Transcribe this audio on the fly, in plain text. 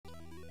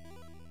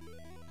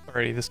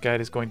Alrighty, this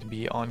guide is going to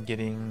be on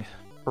getting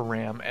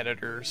Param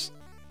editors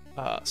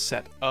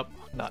set up,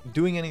 not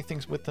doing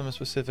anything with them in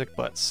specific,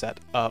 but set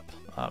up,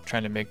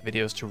 trying to make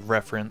videos to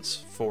reference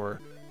for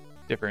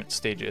different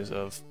stages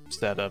of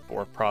setup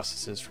or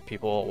processes for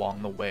people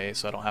along the way,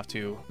 so I don't have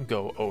to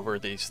go over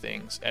these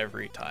things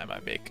every time I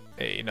make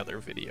another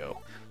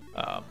video.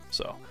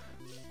 So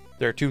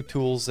there are two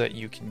tools that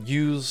you can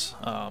use.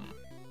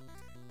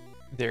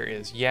 There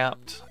is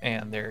Yapped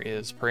and there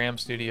is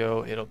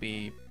ParamStudio. It'll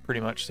be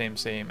pretty much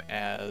same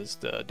as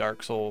the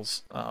Dark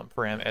Souls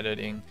param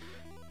editing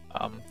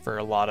for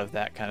a lot of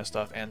that kind of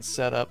stuff and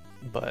setup,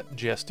 but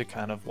just to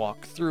kind of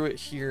walk through it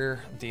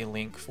here, the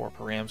link for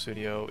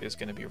ParamStudio is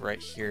going to be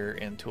right here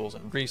in Tools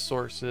and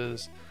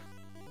Resources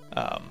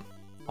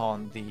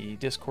on the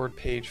Discord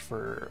page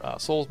for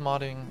Souls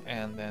modding,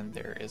 and then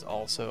there is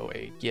also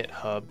a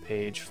GitHub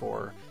page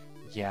for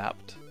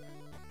Yapped.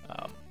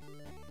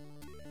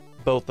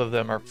 Both of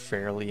them are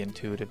fairly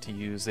intuitive to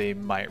use. They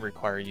might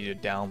require you to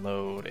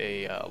download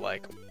a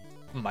like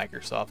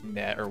Microsoft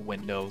Net or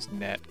Windows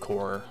Net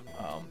Core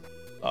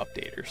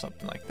update or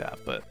something like that,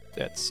 but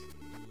that's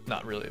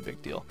not really a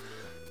big deal.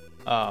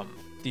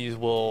 These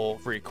will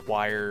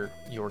require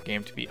your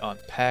game to be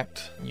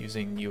unpacked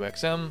using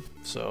UXM,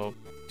 so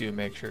do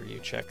make sure you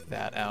check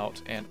that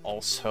out, and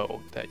also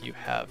that you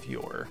have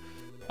your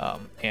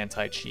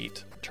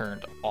anti-cheat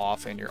turned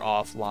off and you're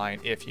offline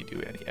if you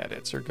do any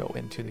edits or go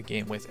into the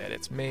game with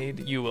edits made.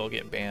 You will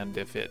get banned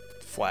if it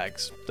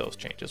flags those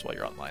changes while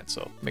you're online,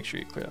 so make sure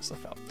you clear that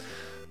stuff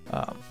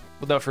out.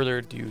 Without further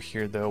ado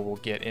here though, we'll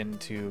get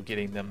into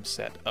getting them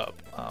set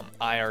up.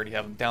 I already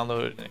have them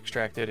downloaded and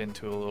extracted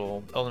into a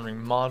little Elden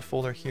Ring mod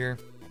folder here.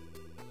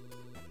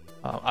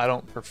 I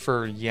don't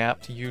prefer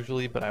Yapped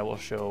usually, but I will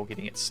show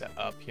getting it set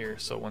up here.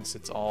 So once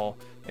it's all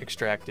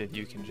extracted,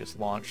 you can just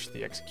launch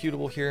the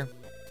executable here.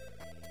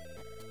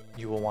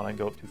 You will want to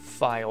go to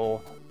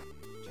File,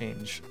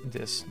 change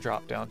this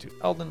drop down to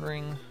Elden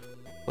Ring,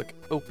 click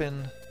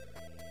Open,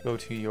 go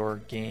to your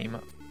game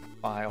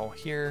file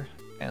here,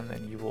 and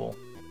then you will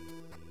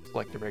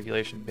select the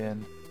regulation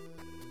bin,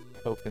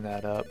 open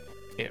that up.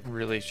 It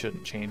really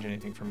shouldn't change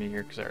anything for me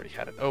here because I already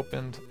had it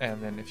opened.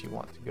 And then if you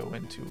want to go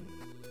into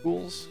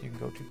Tools, you can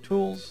go to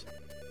Tools,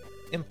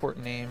 Import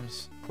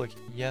Names, click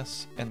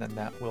Yes, and then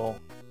that will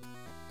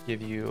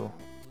give you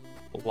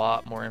a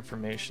lot more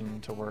information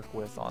to work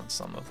with on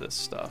some of this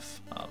stuff.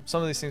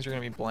 Some of these things are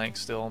going to be blank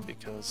still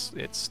because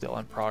it's still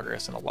in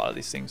progress, and a lot of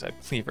these things I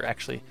believe are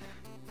actually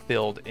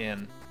filled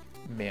in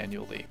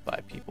manually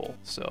by people,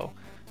 so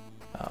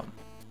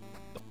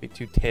don't be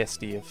too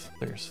testy if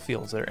there's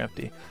fields that are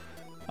empty.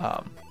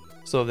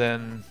 So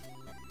then,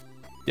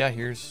 yeah,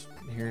 here's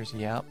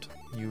Yapped.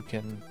 You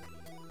can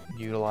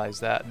utilize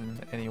that in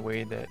any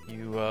way that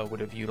you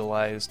would have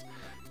utilized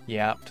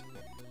Yapped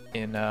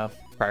in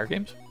prior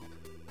games.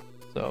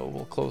 So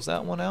we'll close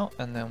that one out,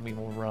 and then we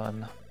will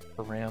run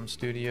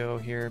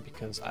ParamStudio here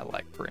because I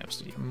like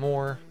ParamStudio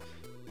more.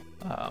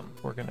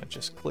 We're gonna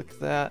just click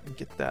that and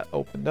get that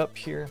opened up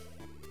here.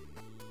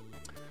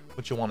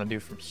 What you want to do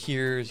from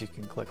here is you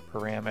can click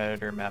Param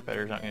Editor. Map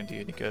Editor is not going to do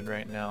any good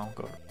right now.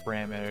 Go to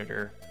Param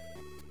Editor,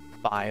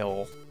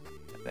 File,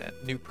 and then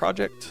New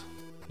Project.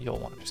 You'll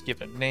want to just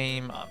give it a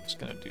name. I'm just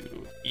going to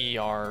do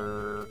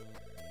ER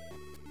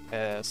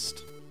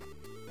Test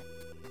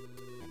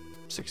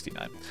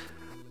 69.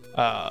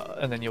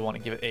 And then you'll want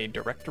to give it a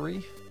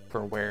directory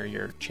for where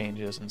your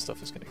changes and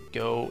stuff is going to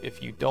go.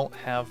 If you don't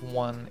have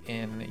one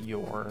in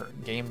your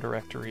game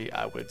directory,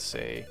 I would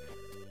say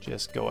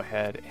just go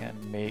ahead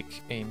and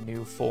make a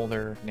new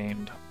folder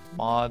named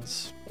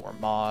mods or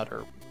mod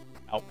or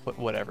output,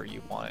 whatever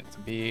you want it to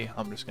be.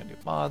 I'm just going to do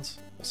mods.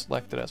 We'll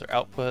select it as our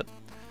output,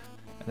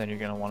 and then you're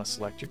going to want to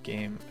select your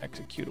game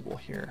executable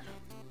here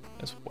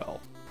as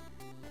well.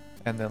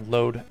 And then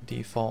load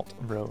default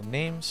row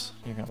names.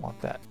 You're going to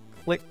want that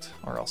clicked,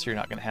 or else you're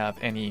not going to have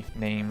any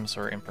names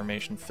or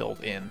information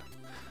filled in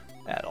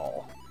at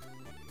all.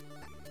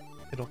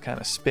 It'll kind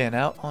of spin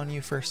out on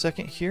you for a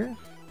second here,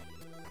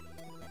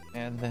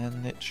 and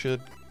then it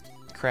should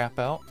crap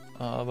out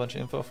a bunch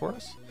of info for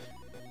us.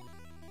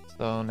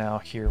 So now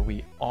here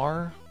we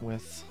are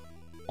with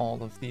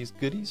all of these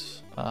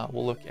goodies.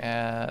 We'll look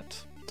at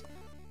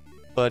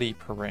Buddy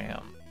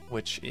Param,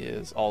 which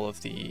is all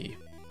of the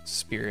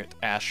Spirit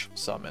Ash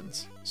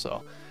summons.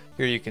 So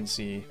here you can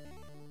see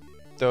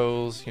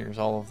those. Here's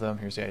all of them.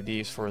 Here's the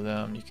IDs for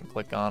them. You can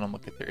click on them,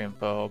 look at their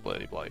info, blah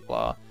blah blah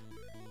blah.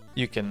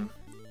 You can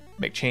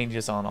make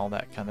changes on all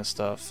that kind of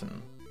stuff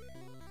and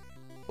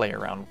play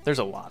around. There's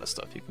a lot of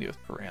stuff you can do with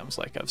params,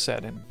 like I've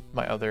said in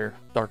my other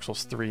Dark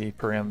Souls 3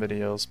 param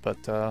videos,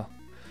 but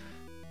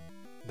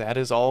that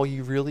is all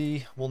you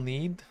really will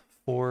need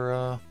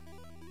for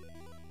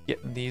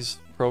getting these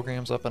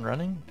programs up and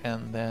running.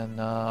 And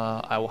then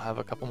I will have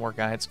a couple more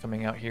guides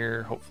coming out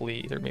here, hopefully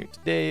either maybe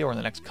today or in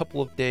the next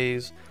couple of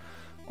days,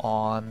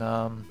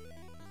 on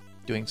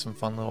doing some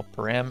fun little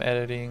param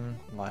editing,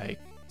 like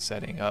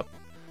setting up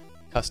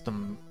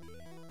custom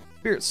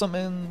spirit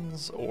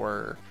summons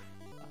or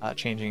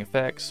changing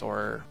effects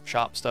or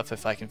shop stuff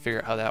if I can figure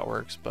out how that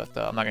works. But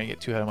I'm not going to get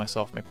too ahead of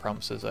myself, make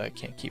promises I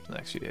can't keep in the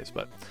next few days.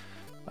 But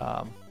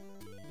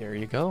there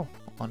you go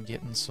on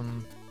getting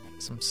some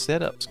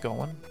setups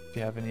going. If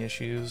you have any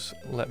issues,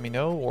 let me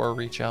know, or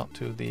reach out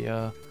to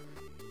the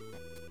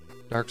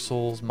Dark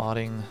Souls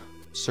modding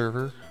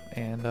server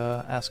and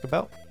ask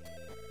about.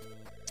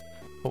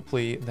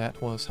 Hopefully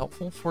that was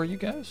helpful for you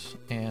guys,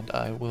 and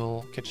I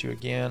will catch you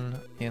again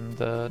in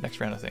the next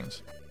round of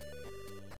things.